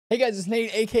Hey guys, it's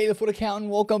Nate, aka TheFutAccountant.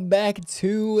 Welcome back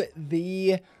to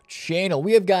the channel.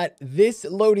 We have got this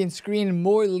loading screen,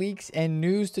 more leaks and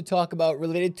news to talk about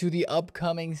related to the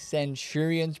upcoming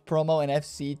Centurions promo and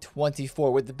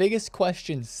FC24, with the biggest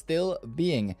question still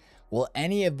being, will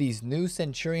any of these new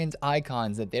Centurions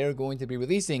icons that they're going to be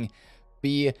releasing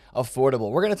be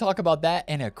affordable? We're going to talk about that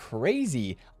and a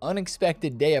crazy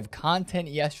unexpected day of content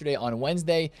yesterday on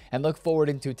Wednesday, and look forward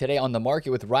into today on the market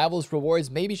with rivals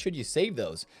rewards. Maybe should you save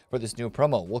those for this new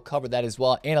promo? We'll cover that as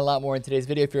well and a lot more in today's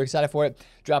video. If you're excited for it,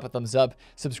 drop a thumbs up,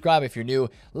 subscribe if you're new.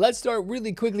 Let's start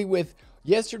really quickly with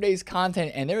yesterday's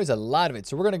content, and there is a lot of it,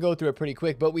 so we're going to go through it pretty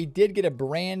quick. But we did get a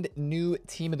brand new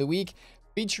team of the week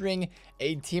featuring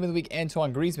a team of the week,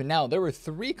 Antoine Griezmann. Now there were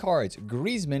three cards: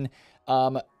 Griezmann,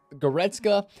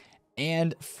 Goretzka,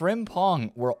 and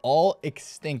Frimpong were all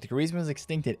extinct. Griezmann was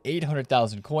extinct at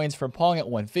 800,000 coins, Frimpong at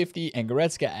 150, and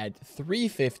Goretzka at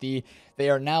 350. They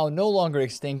are now no longer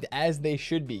extinct, as they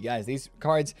should be, guys. These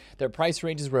cards, their price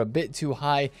ranges were a bit too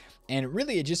high, and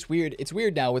really it's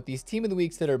weird now with these team of the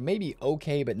weeks that are maybe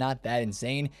okay but not that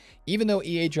insane. Even though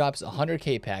EA drops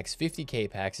 100k packs, 50k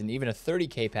packs, and even a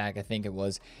 30k pack, I think it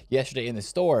was, yesterday in the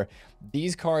store,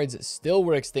 these cards still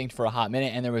were extinct for a hot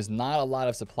minute, and there was not a lot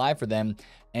of supply for them,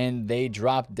 and they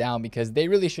dropped down because they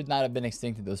really should not have been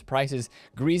extinct at those prices.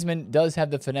 Griezmann does have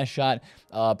the finesse shot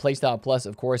playstyle plus,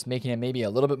 of course, making it maybe a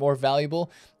little bit more valuable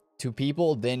to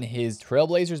people than his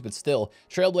Trailblazers, but still,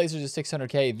 Trailblazers is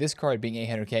 600k, this card being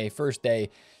 800k first day.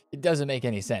 It doesn't make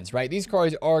any sense, right? These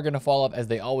cards are going to fall off as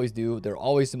they always do. They're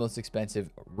always the most expensive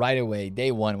right away,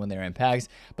 day one, when they're in packs.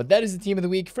 But that is the team of the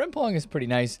week. Frimpong is pretty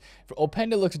nice.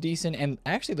 Openda looks decent. And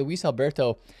actually, Luis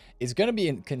Alberto is going to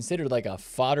be considered like a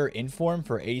fodder inform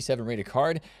for 87 rated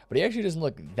card. But he actually doesn't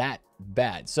look that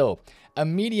bad. So a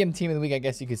medium team of the week, I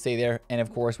guess you could say there. And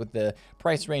of course, with the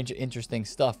price range, interesting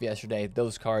stuff yesterday,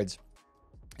 those cards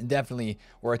definitely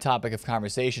were a topic of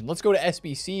conversation. Let's go to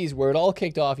SBCs, where it all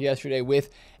kicked off yesterday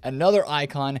with another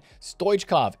icon,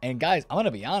 Stoichkov. And guys, I'm going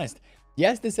to be honest.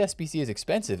 Yes, this SBC is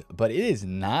expensive, but it is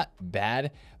not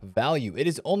bad value. It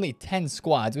is only 10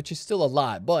 squads, which is still a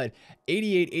lot, but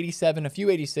 88, 87, a few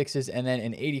 86s, and then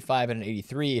an 85 and an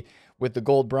 83 with the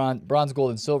gold, bronze,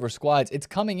 gold, and silver squads. It's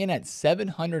coming in at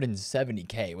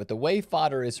 770k. With the way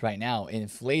fodder is right now,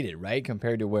 inflated, right,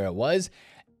 compared to where it was.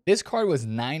 This card was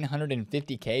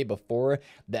 950k before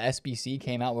the SBC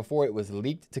came out, before it was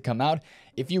leaked to come out.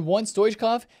 If you want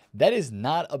Stoichkov, that is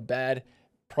not a bad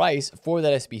price for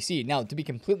that SBC. Now, to be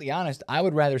completely honest, I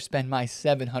would rather spend my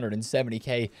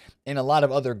 770k in a lot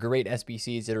of other great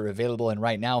SBCs that are available in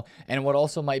right now, and what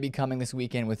also might be coming this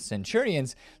weekend with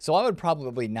Centurions. So I would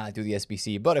probably not do the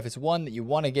SBC, but if it's one that you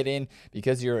want to get in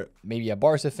because you're maybe a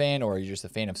Barca fan or you're just a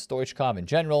fan of Stoichkov in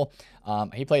general,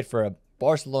 he played for a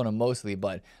Barcelona mostly,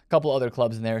 but a couple other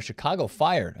clubs in there. Chicago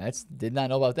Fire, did not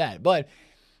know about that, but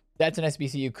that's an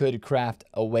SBC you could craft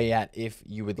away at if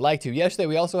you would like to. Yesterday,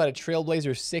 we also had a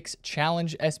Trailblazer 6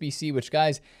 Challenge SBC, which,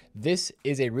 guys, this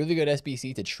is a really good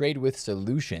SBC to trade with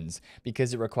solutions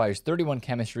because it requires 31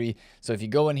 chemistry. So if you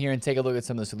go in here and take a look at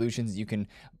some of the solutions, you can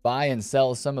buy and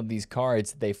sell some of these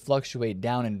cards. They fluctuate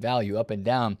down in value, up and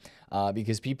down,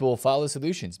 because people follow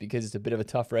solutions, because it's a bit of a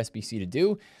tougher SBC to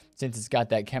do since it's got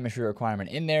that chemistry requirement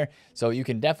in there. So you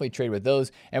can definitely trade with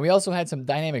those. And we also had some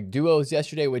dynamic duos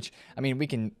yesterday, which, I mean, we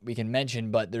can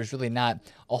mention, but there's really not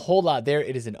a whole lot there.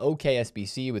 It is an okay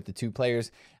SBC with the two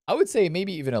players. I would say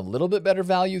maybe even a little bit better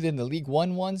value than the League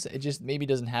One ones. It just maybe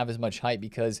doesn't have as much hype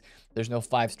because there's no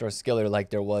 5-star skiller like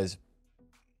there was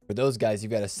for those guys.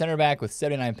 You've got a center back with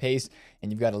 79 pace,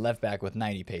 and you've got a left back with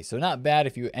 90 pace. So not bad.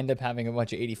 If you end up having a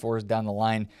bunch of 84s down the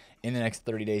line in the next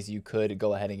 30 days, you could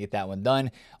go ahead and get that one done.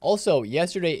 Also,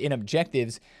 yesterday in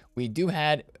objectives, we did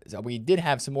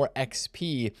have some more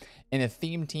XP in a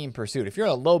theme team pursuit. If you're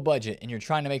on a low budget and you're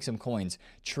trying to make some coins,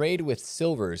 trade with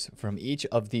silvers from each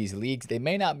of these leagues. They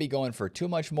may not be going for too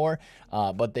much more,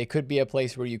 but they could be a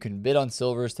place where you can bid on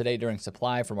silvers today during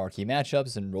supply for marquee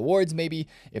matchups and rewards, maybe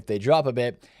if they drop a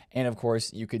bit. And of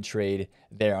course, you could trade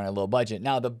there on a low budget.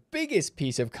 Now, the biggest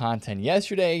piece of content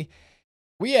yesterday,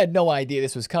 we had no idea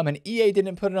this was coming. EA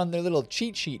didn't put it on their little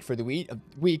cheat sheet for the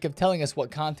week of telling us what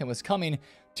content was coming.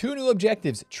 2 new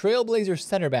objectives. Trailblazer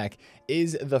center back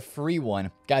is the free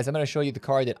one. Guys, I'm going to show you the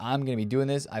card that I'm going to be doing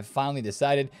this. I've finally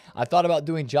decided. I thought about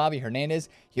doing Javi Hernandez.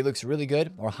 He looks really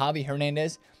good. Or Javi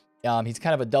Hernandez. He's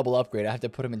kind of a double upgrade. I have to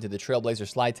put him into the Trailblazer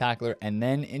slide tackler and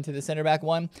then into the center back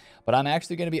one. But I'm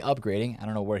actually going to be upgrading. I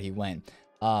don't know where he went.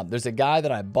 There's a guy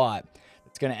that I bought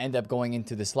it's going to end up going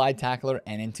into the slide tackler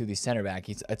and into the center back.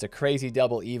 It's a crazy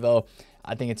double Evo.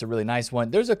 I think it's a really nice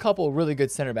one. There's a couple really good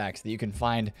center backs that you can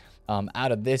find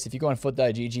out of this. If you go on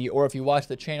FUT.gg, or if you watch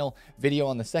the channel video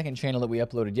on the second channel that we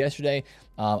uploaded yesterday,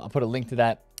 I'll put a link to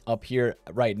that up here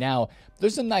right now.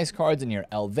 There's some nice cards in here.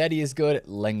 Elvedi is good.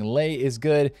 Lenglet is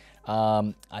good.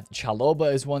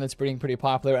 Chaloba is one that's pretty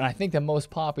popular. And I think the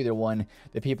most popular one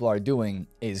that people are doing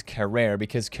is Carrere,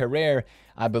 because Carrere,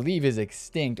 I believe, is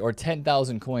extinct, or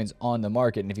 10,000 coins on the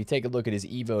market. And if you take a look at his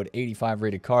Evo'd 85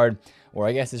 rated card, or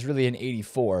I guess it's really an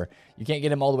 84, you can't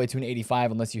get him all the way to an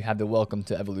 85 unless you have the Welcome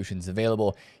to Evolutions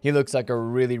available. He looks like a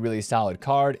really solid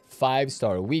card.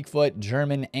 5-star weak foot,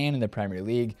 German, and in the Premier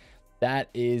League. That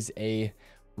is a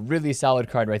really solid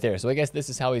card right there. So I guess this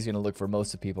is how he's going to look for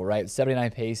most of people, right? 79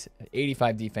 pace,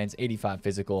 85 defense, 85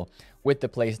 physical, with the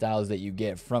play styles that you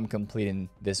get from completing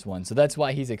this one. So that's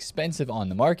why he's expensive on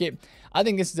the market. I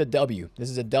think this is a W.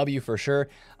 This is a W for sure.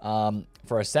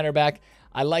 For a center back,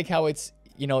 I like how it's,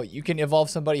 you know, you can evolve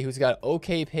somebody who's got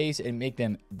okay pace and make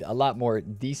them a lot more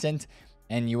decent.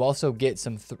 And you also get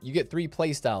you get 3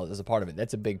 play styles as a part of it.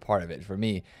 That's a big part of it for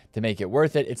me to make it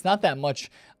worth it. It's not that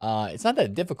much. It's not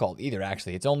that difficult either,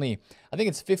 actually. It's only, I think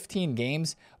it's 15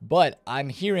 games, but I'm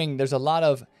hearing there's a lot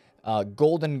of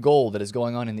golden goal that is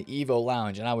going on in the Evo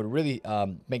Lounge. And I would really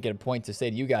make it a point to say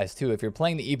to you guys too, if you're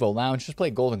playing the Evo Lounge, just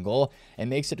play golden goal. It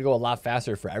makes it go a lot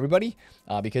faster for everybody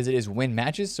because it is win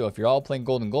matches. So if you're all playing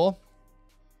golden goal,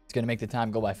 it's going to make the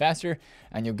time go by faster,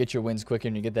 and you'll get your wins quicker,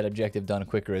 and you get that objective done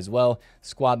quicker as well.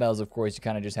 Squad battles, of course, you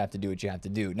kind of just have to do what you have to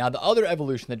do. Now, the other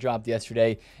evolution that dropped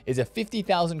yesterday is a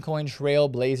 50,000 coin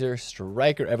Trailblazer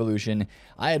Striker evolution.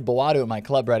 I had Boadu in my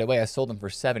club right away. I sold him for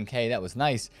 7K. That was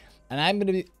nice. And I'm going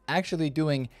to be actually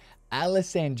doing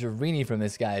Alessandrini from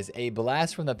this, guys. A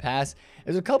blast from the past.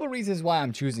 There's a couple reasons why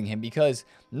I'm choosing him, because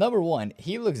number one,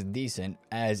 he looks decent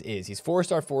as is. He's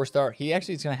 4-star, 4-star. He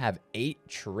actually is going to have 8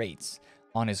 traits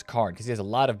on his card because he has a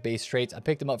lot of base traits. I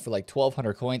picked him up for like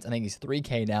 1,200 coins. I think he's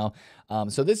 3K now.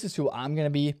 So this is who I'm going to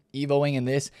be Evoing in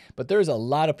this. But there's a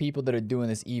lot of people that are doing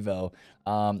this Evo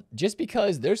just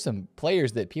because there's some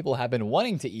players that people have been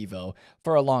wanting to Evo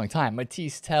for a long time.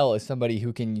 Matisse Tell is somebody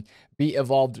who can be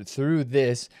evolved through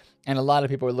this, and a lot of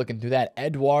people are looking through that.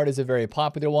 Edouard is a very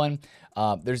popular one.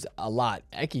 There's a lot.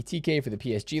 Eki TK for the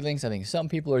PSG links, I think some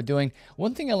people are doing.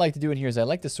 One thing I like to do in here is I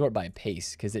like to sort by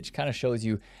pace, because it kind of shows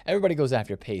you everybody goes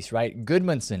after pace, right?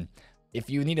 Goodmanson. If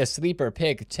you need a sleeper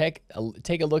pick, take a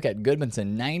look at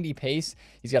Goodmanson. 90 pace.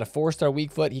 He's got a 4-star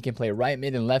weak foot. He can play right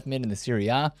mid and left mid in the Serie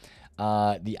A.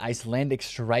 The Icelandic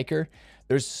striker.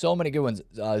 There's so many good ones.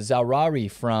 Zaroury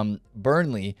from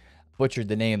Burnley. Butchered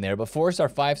the name there, but 4-star,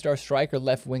 5-star striker,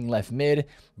 left wing, left mid.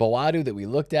 Boadu that we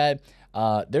looked at.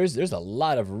 There's a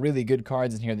lot of really good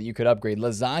cards in here that you could upgrade.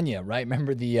 Lasagna, right?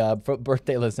 Remember the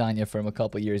birthday lasagna from a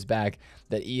couple years back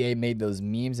that EA made those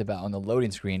memes about on the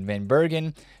loading screen? Van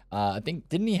Bergen, I think,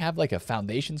 didn't he have like a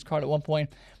Foundations card at one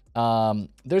point?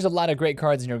 There's a lot of great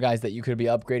cards in here, guys, that you could be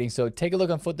upgrading. So take a look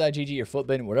on FUT.gg or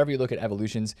FUTBin, wherever you look at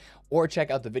evolutions, or check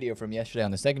out the video from yesterday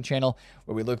on the second channel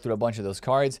where we looked through a bunch of those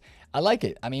cards. I like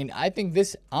it. I mean, I think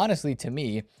this, honestly, to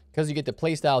me, because you get the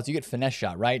play styles, you get finesse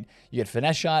shot, right? You get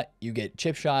finesse shot, you get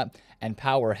chip shot, and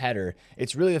power header.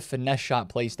 It's really the finesse shot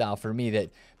play style for me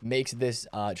that makes this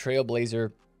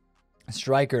Trailblazer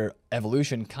Striker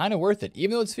evolution kind of worth it.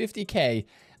 Even though it's 50K,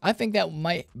 I think that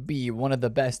might be one of the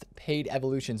best paid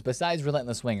evolutions besides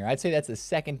Relentless Winger. I'd say that's the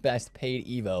second best paid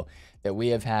Evo that we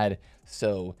have had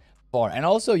so far. And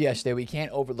also yesterday, we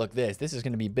can't overlook this. This is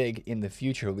going to be big in the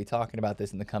future. We'll be talking about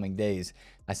this in the coming days.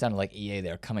 I sounded like EA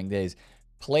there, coming days.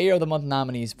 Player of the Month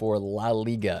nominees for La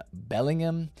Liga,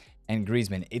 Bellingham and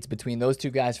Griezmann. It's between those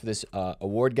two guys for this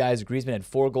award, guys. Griezmann had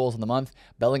 4 goals in the month.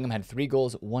 Bellingham had 3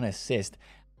 goals, 1 assist.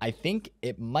 I think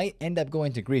it might end up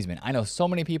going to Griezmann. I know so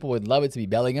many people would love it to be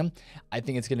Bellingham. I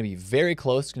think it's going to be very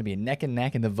close. It's going to be a neck and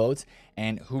neck in the votes,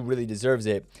 and who really deserves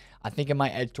it. I think it might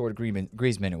edge toward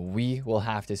Griezmann. We will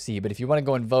have to see. But if you want to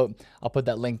go and vote, I'll put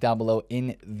that link down below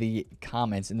in the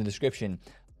comments, in the description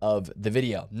of the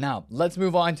video. Now, let's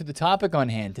move on to the topic on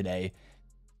hand today,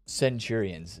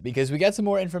 Centurions, because we got some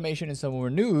more information and some more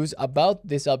news about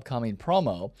this upcoming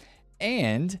promo.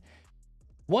 And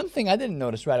one thing I didn't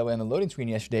notice right away on the loading screen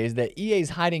yesterday is that EA is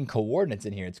hiding coordinates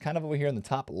in here. It's kind of over here in the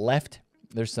top left.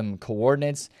 There's some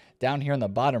coordinates down here on the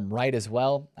bottom right as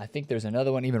well. I think there's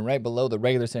another one even right below the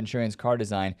regular Centurions card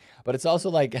design. But it's also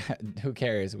like, who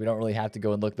cares? We don't really have to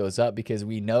go and look those up because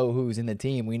we know who's in the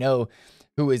team. We know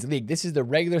who is league. This is the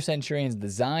regular Centurions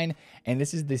design, and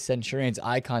this is the Centurions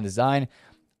icon design.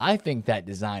 I think that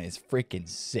design is freaking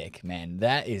sick, man.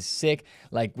 That is sick.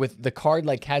 Like with the card,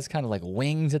 like has kind of like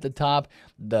wings at the top,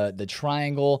 the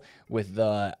triangle with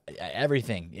the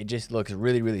everything. It just looks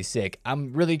really, really sick.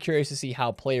 I'm really curious to see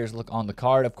how players look on the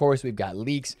card. Of course, we've got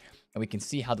leaks and we can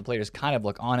see how the players kind of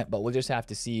look on it, but we'll just have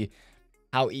to see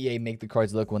how EA make the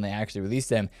cards look when they actually release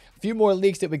them. A few more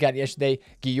leaks that we got yesterday.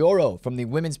 Gioro from the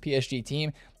women's PSG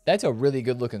team. That's a really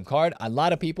good looking card. A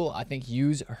lot of people, I think,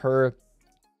 use her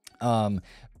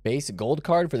base gold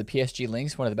card for the PSG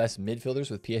links, one of the best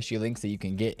midfielders with PSG links that you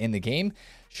can get in the game.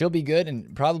 She'll be good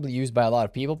and probably used by a lot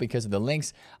of people because of the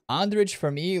links. Andrich,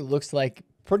 for me, looks like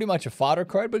pretty much a fodder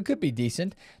card, but it could be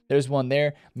decent. There's one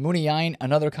there. Muniain,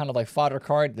 another kind of like fodder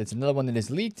card. That's another one that is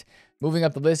leaked. Moving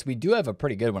up the list, we do have a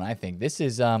pretty good one, I think. This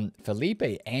is Felipe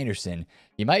Anderson.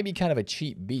 He might be kind of a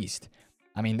cheap beast.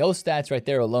 I mean, those stats right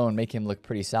there alone make him look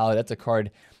pretty solid. That's a card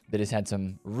that has had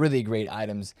some really great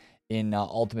items in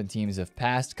Ultimate Teams of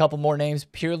past. Couple more names.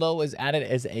 Pirlo is added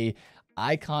as a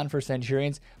icon for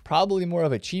Centurions. Probably more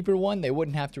of a cheaper one. They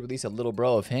wouldn't have to release a little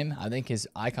bro of him. I think his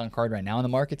icon card right now in the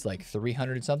market's like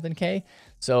 300 something K.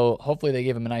 So hopefully they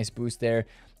give him a nice boost there.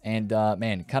 And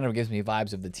man, kind of gives me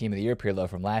vibes of the Team of the Year Pirlo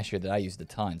from last year that I used a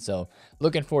ton. So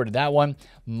looking forward to that one.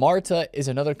 Marta is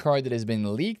another card that has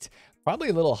been leaked. Probably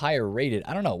a little higher rated.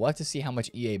 I don't know. We'll have to see how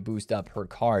much EA boost up her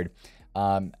card.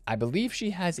 I believe she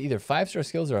has either 5-star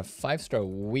skills or a 5-star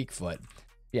weak foot.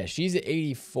 Yeah, she's at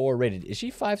 84 rated. Is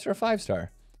she 5-star,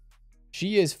 5-star?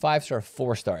 She is 5-star,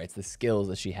 4-star. It's the skills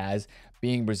that she has.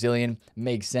 Being Brazilian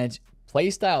makes sense.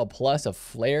 Playstyle plus a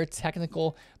flair,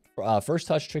 technical, first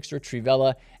touch, trickster,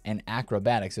 trivella, and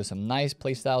acrobatics. So some nice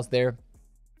playstyles there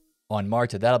on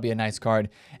Marta. That'll be a nice card.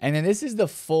 And then this is the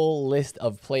full list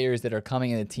of players that are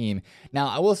coming in the team. Now,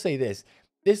 I will say this.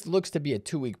 This looks to be a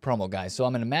 2-week promo, guys. So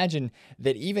I'm going to imagine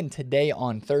that even today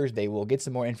on Thursday, we'll get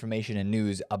some more information and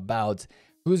news about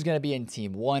who's going to be in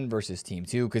Team 1 versus Team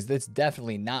 2, because that's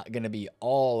definitely not going to be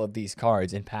all of these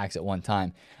cards in packs at one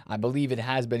time. I believe it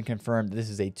has been confirmed this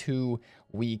is a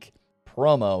 2-week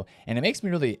promo, and it makes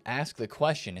me really ask the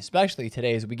question, especially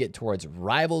today as we get towards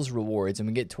Rivals rewards and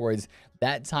we get towards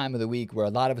that time of the week where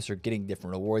a lot of us are getting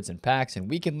different rewards and packs in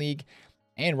Weekend League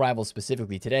and Rivals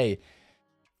specifically today.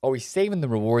 Are we saving the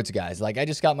rewards, guys? Like, I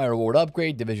just got my reward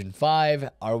upgrade, Division 5.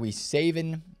 Are we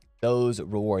saving those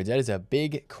rewards? That is a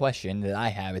big question that I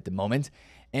have at the moment.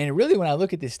 And really, when I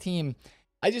look at this team,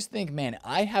 I just think, man,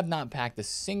 I have not packed a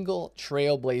single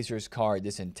Trailblazers card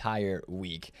this entire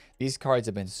week. These cards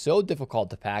have been so difficult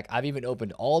to pack. I've even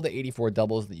opened all the 84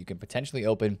 doubles that you can potentially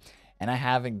open, and I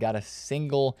haven't got a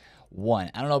single one.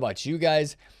 I don't know about you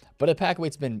guys, but the pack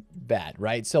weight's been bad,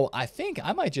 right? So I think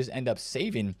I might just end up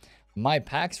saving my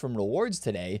packs from rewards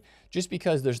today just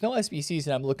because there's no SBCs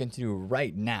that I'm looking to do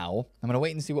right now. I'm going to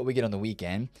wait and see what we get on the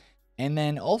weekend. And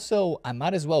then also, I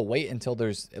might as well wait until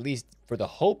there's at least for the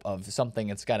hope of something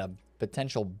that's got a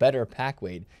potential better pack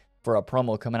weight for a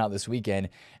promo coming out this weekend.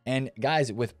 And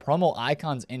guys, with promo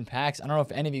icons in packs, I don't know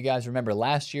if any of you guys remember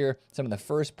last year, some of the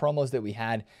first promos that we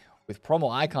had with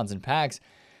promo icons in packs,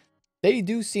 they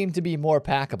do seem to be more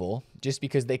packable just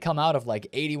because they come out of like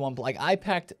 81. Like I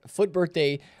packed Foot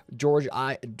Birthday George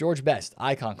Best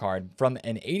icon card from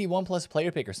an 81 plus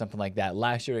player pick or something like that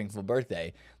last year in Full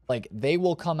Birthday. Like they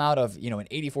will come out of, you know, an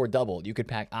 84 double. You could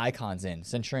pack icons in,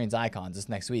 Centurions icons this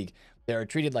next week. They're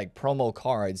treated like promo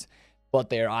cards, but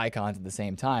they're icons at the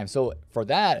same time. So for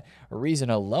that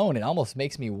reason alone, it almost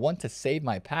makes me want to save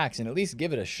my packs and at least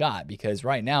give it a shot, because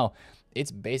right now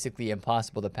it's basically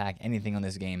impossible to pack anything on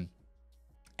this game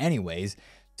anyways.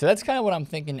 So that's kind of what I'm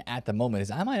thinking at the moment,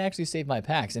 is I might actually save my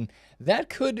packs, and that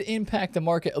could impact the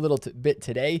market a little bit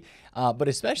today, but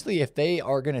especially if they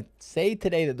are going to say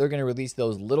today that they're going to release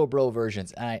those little bro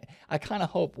versions. And I kind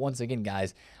of hope, once again,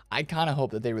 guys, I kind of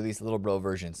hope that they release little bro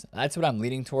versions. That's what I'm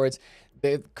leaning towards.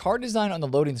 The card design on the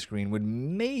loading screen would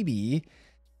maybe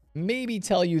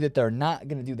tell you that they're not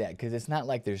going to do that, because it's not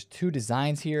like there's two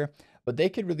designs here. But they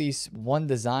could release one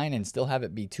design and still have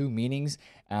it be two meanings.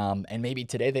 And maybe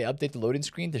today they update the loading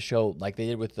screen to show, like they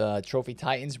did with Trophy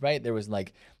Titans, right? There was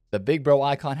like the big bro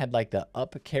icon had like the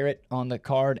up caret on the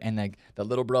card, and like the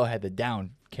little bro had the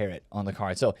down caret on the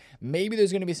card. So maybe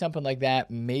there's going to be something like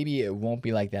that. Maybe it won't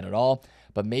be like that at all.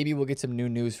 But maybe we'll get some new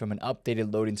news from an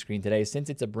updated loading screen today, since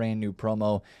it's a brand new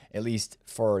promo, at least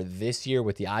for this year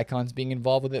with the icons being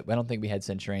involved with it. I don't think we had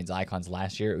Centurions icons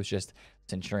last year. It was just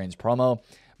Centurions promo.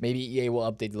 Maybe EA will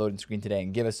update the loading screen today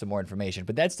and give us some more information.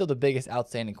 But that's still the biggest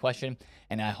outstanding question,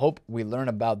 and I hope we learn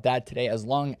about that today, as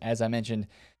long as I mentioned,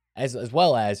 as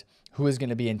well as who is going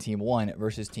to be in Team 1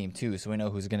 versus Team 2, so we know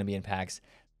who's going to be in packs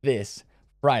this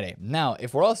Friday. Now,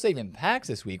 if we're all saving packs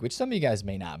this week, which some of you guys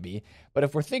may not be, but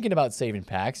if we're thinking about saving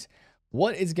packs,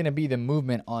 what is going to be the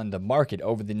movement on the market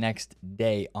over the next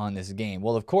day on this game?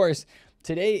 Well, of course,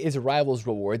 today is Rivals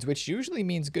Rewards, which usually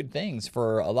means good things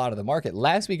for a lot of the market.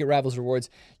 Last week at Rivals Rewards,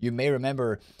 you may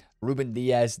remember Ruben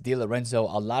Diaz, Di Lorenzo,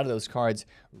 a lot of those cards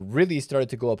really started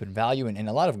to go up in value, and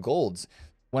a lot of golds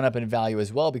went up in value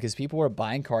as well because people were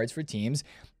buying cards for teams.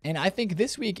 And I think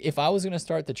this week, if I was going to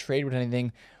start the trade with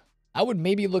anything, I would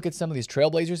maybe look at some of these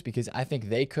Trailblazers because I think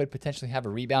they could potentially have a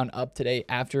rebound up today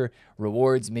after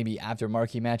rewards, maybe after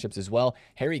marquee matchups as well.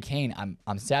 Harry Kane,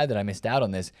 I'm sad that I missed out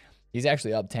on this. He's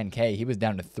actually up 10K. He was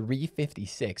down to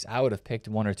 356. I would have picked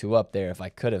one or two up there if I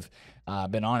could have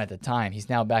been on at the time. He's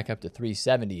now back up to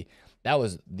 370. That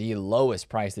was the lowest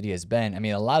price that he has been. I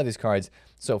mean, a lot of these cards,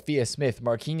 Sophia Smith,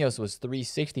 Marquinhos was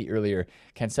 360 earlier.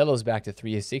 Cancelo's back to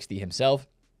 360 himself.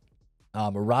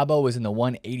 Rabo was in the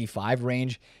 185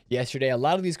 range yesterday. A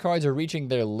lot of these cards are reaching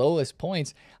their lowest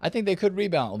points. I think they could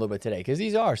rebound a little bit today because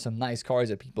these are some nice cards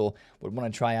that people would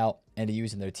want to try out and to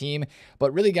use in their team.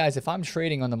 But really, guys, if I'm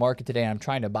trading on the market today and I'm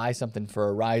trying to buy something for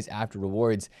a rise after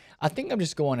rewards, I think I'm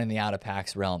just going in the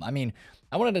out-of-packs realm. I mean,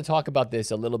 I wanted to talk about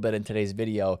this a little bit in today's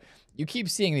video. You keep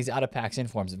seeing these out-of-packs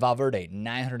informs. Valverde,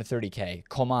 930K.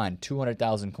 Coman,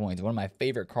 200,000 coins. One of my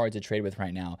favorite cards to trade with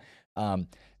right now.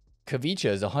 Kavicha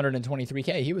is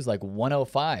 123K. He was like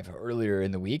 105 earlier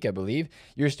in the week, I believe.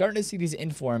 You're starting to see these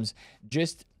informs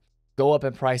just go up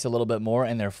in price a little bit more,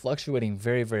 and they're fluctuating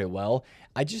very, very well.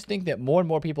 I just think that more and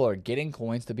more people are getting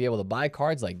coins to be able to buy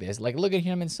cards like this. Like, look at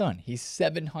him and Son. He's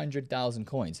 700,000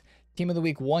 coins. Team of the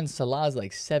Week 1, Salah's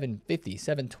like 750,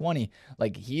 720.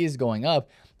 Like, he is going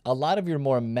up. A lot of your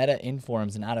more meta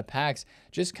informs and out of packs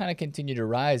just kind of continue to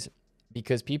rise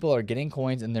because people are getting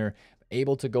coins and they're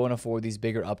able to go and afford these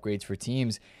bigger upgrades for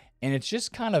teams. And it's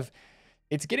just kind of,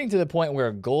 it's getting to the point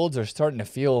where golds are starting to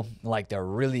feel like they're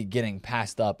really getting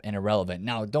passed up and irrelevant.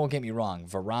 Now, don't get me wrong.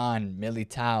 Varane,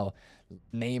 Militao,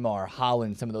 Neymar,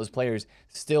 Haaland, some of those players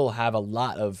still have a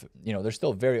lot of, they're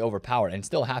still very overpowered, and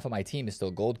still half of my team is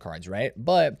still gold cards, right?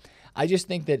 But I just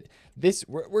think that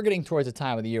we're getting towards a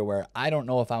time of the year where I don't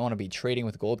know if I want to be trading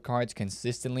with gold cards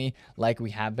consistently like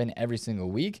we have been every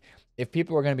single week. If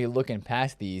people are going to be looking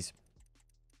past these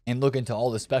and look into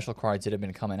all the special cards that have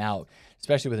been coming out,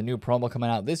 especially with a new promo coming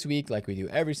out this week like we do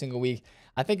every single week,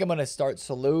 I think I'm going to start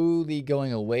slowly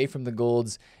going away from the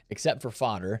golds, except for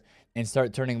fodder, and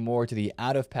start turning more to the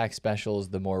out-of-pack specials,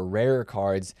 the more rare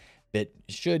cards that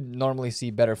should normally see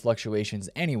better fluctuations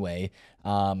anyway,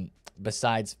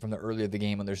 besides from the earlier of the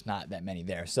game when there's not that many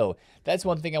there. So that's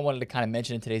one thing I wanted to kind of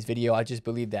mention in today's video. I just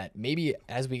believe that maybe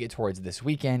as we get towards this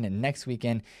weekend and next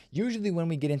weekend, usually when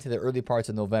we get into the early parts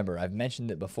of November, I've mentioned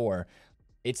it before,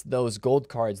 it's those gold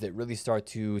cards that really start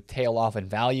to tail off in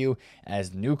value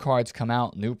as new cards come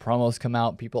out, new promos come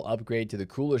out, people upgrade to the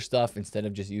cooler stuff instead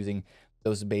of just using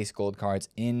those base gold cards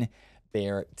in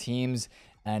their teams.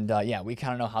 And yeah, we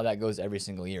kind of know how that goes every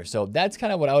single year. So that's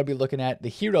kind of what I would be looking at. The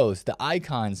heroes, the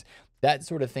icons, that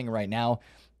sort of thing right now,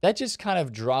 that just kind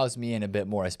of draws me in a bit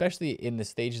more, especially in the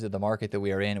stages of the market that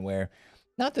we are in, where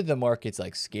not that the market's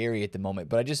like scary at the moment,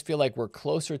 but I just feel like we're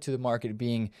closer to the market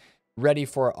being ready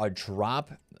for a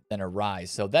drop than a rise.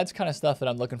 So that's kind of stuff that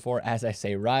I'm looking for. As I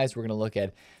say rise, we're going to look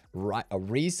at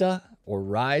Ariza, or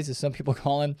Rise as some people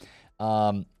call him.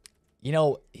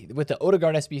 With the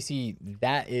Odegaard SBC,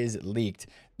 that is leaked.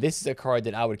 This is a card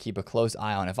that I would keep a close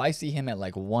eye on. If I see him at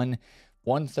like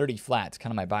 130 flat, it's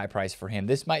kind of my buy price for him.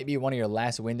 This might be one of your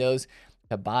last windows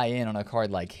to buy in on a card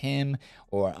like him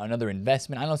or another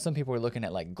investment. I know some people are looking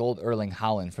at like gold Erling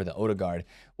Haaland for the Odegaard.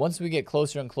 Once we get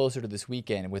closer and closer to this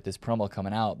weekend with this promo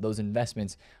coming out, those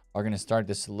investments are going to start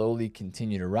to slowly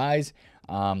continue to rise.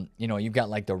 You've got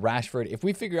like the Rashford. If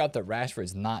we figure out that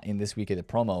Rashford's not in this week of the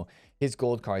promo, his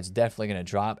gold card's definitely going to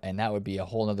drop, and that would be a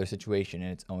whole other situation in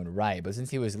its own right. But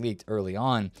since he was leaked early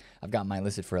on, I've got mine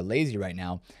listed for a lazy right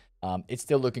now. It's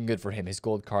still looking good for him. His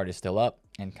gold card is still up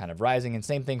and kind of rising. And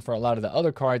same thing for a lot of the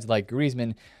other cards like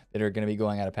Griezmann that are going to be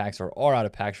going out of packs or are out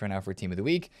of packs right now for Team of the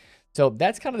Week. So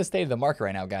that's kind of the state of the market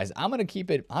right now, guys. I'm going to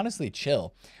keep it honestly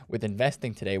chill with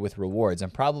investing today with rewards.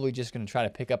 I'm probably just going to try to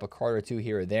pick up a card or two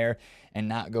here or there and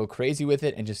not go crazy with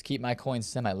it and just keep my coins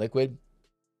semi-liquid,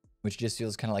 which just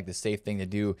feels kind of like the safe thing to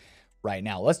do right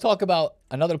now. Let's talk about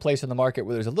another place in the market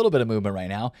where there's a little bit of movement right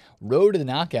now. Road to the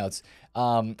knockouts.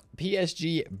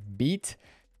 PSG beat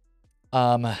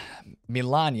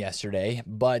Milan yesterday,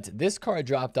 but this card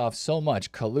dropped off so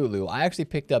much. Kalulu. I actually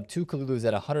picked up two Kalulus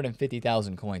at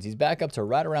 150,000 coins. He's back up to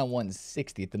right around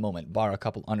 160 at the moment, bar a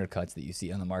couple undercuts that you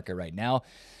see on the market right now.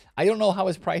 I don't know how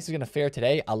his price is going to fare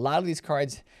today. A lot of these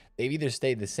cards, they've either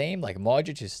stayed the same, like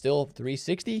Modric is still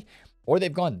 360, or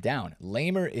they've gone down.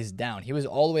 Lamer is down. He was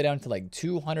all the way down to like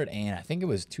 200 and I think it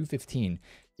was 215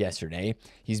 yesterday.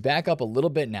 He's back up a little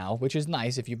bit now, which is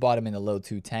nice if you bought him in the low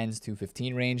 210s,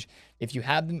 215 range. If you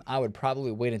have them, I would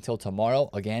probably wait until tomorrow.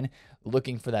 Again,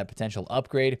 looking for that potential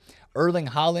upgrade. Erling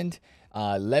Haaland,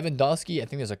 Lewandowski, I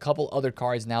think there's a couple other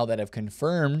cards now that have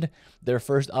confirmed their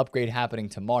first upgrade happening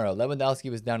tomorrow. Lewandowski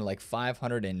was down to like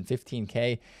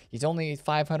 515K. He's only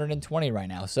 520 right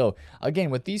now. So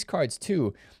again, with these cards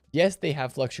too, yes, they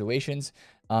have fluctuations,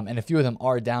 and a few of them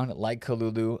are down, like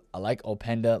Kalulu, like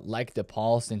Openda, like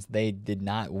DePaul, since they did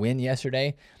not win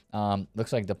yesterday.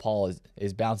 Looks like DePaul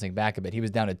is bouncing back a bit. He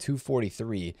was down to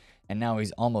 243, and now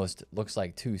he's almost, looks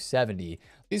like 270.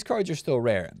 These cards are still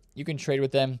rare. You can trade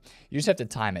with them. You just have to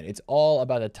time it. It's all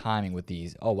about the timing with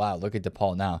these. Oh, wow, look at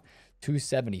DePaul now.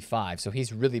 275. So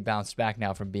he's really bounced back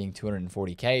now from being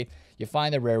 240K. You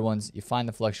find the rare ones, you find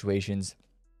the fluctuations,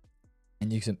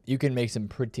 and you can make some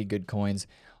pretty good coins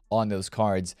on those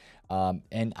cards.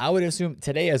 And I would assume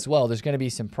today as well, there's going to be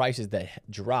some prices that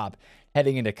drop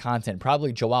heading into content.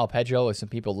 Probably Joao Pedro, as some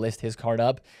people list his card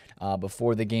up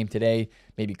before the game today.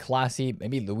 Maybe Classy,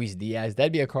 maybe Luis Diaz.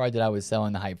 That'd be a card that I would sell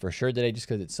in the hype for sure today, just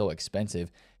because it's so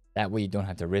expensive. That way you don't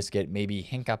have to risk it. Maybe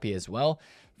Hincapi as well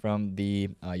from the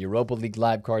Europa League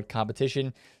live card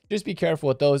competition. Just be careful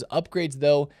with those upgrades,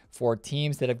 though, for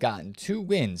teams that have gotten 2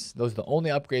 wins. Those are the only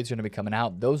upgrades going to be coming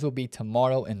out. Those will be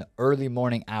tomorrow in the early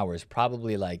morning hours,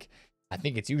 probably like, I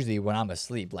think it's usually when I'm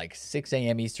asleep, like 6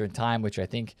 a.m. Eastern time, which I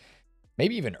think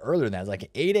maybe even earlier than that. It's like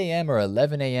 8 a.m. or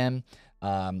 11 a.m.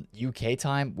 UK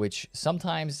time, which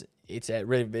sometimes it's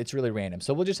really random.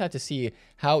 So we'll just have to see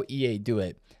how EA do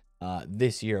it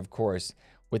this year, of course,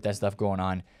 with that stuff going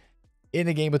on in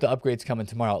the game with the upgrades coming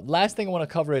tomorrow. Last thing I want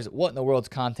to cover is what in the world's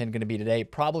content going to be today.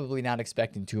 Probably not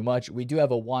expecting too much. We do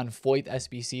have a Juan Foyth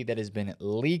SBC that has been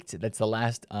leaked. That's the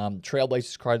last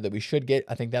Trailblazers card that we should get.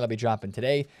 I think that'll be dropping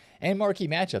today. And marquee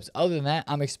matchups. Other than that,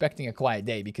 I'm expecting a quiet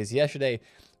day because yesterday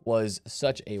was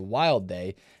such a wild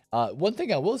day. One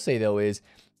thing I will say, though, is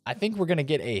I think we're going to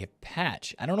get a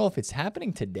patch. I don't know if it's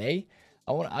happening today.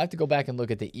 I have to go back and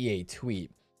look at the EA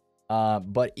tweet.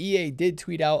 But EA did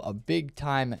tweet out a big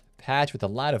time patch with a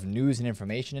lot of news and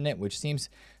information in it, which seems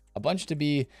a bunch to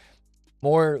be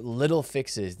more little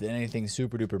fixes than anything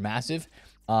super duper massive.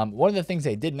 One of the things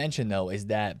they did mention, though, is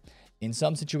that in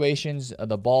some situations,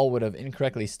 the ball would have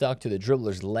incorrectly stuck to the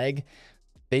dribbler's leg.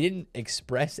 They didn't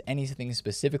express anything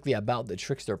specifically about the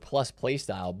Trickster Plus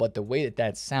playstyle, but the way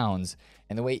that sounds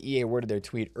and the way EA worded their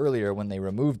tweet earlier when they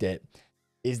removed it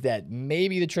is that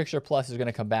maybe the Trickster Plus is going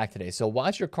to come back today. So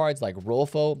watch your cards like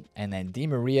Rolfo and then Di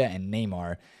Maria and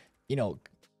Neymar. You know,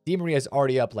 Di Maria is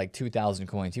already up like 2,000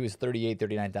 coins. He was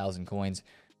 39,000 coins.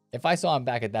 If I saw him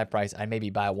back at that price, I'd maybe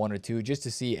buy 1 or 2 just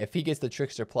to see if he gets the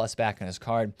Trickster Plus back on his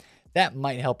card. That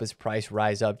might help his price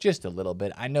rise up just a little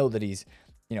bit. I know that he's,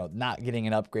 you know, not getting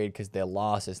an upgrade because they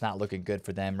lost. It's not looking good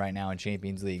for them right now in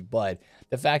Champions League. But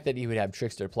the fact that he would have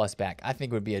Trickster Plus back, I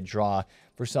think would be a draw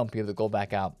for some people to go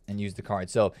back out and use the card.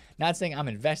 So not saying I'm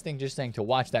investing, just saying to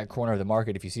watch that corner of the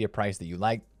market. If you see a price that you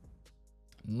like,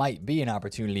 might be an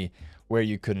opportunity where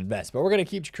you could invest. But we're going to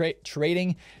keep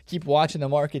trading, keep watching the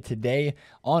market today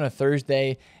on a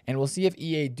Thursday, and we'll see if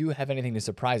EA do have anything to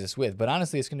surprise us with. But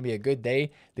honestly, it's going to be a good day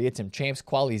to get some champs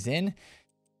qualities in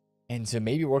and to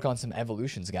maybe work on some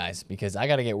evolutions, guys, because I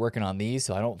got to get working on these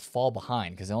so I don't fall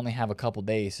behind, because I only have a couple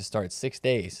days to start, 6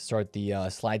 days to start the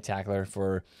slide tackler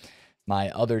for my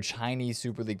other Chinese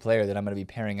Super League player that I'm going to be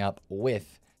pairing up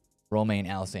with Romain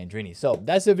Alessandrini. So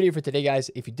that's the video for today,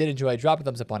 guys. If you did enjoy, drop a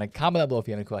thumbs up on it, comment down below if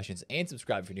you have any questions, and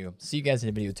subscribe if you're new. See you guys in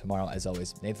the video tomorrow. As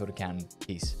always, TheFutAccountant.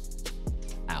 Peace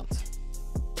out.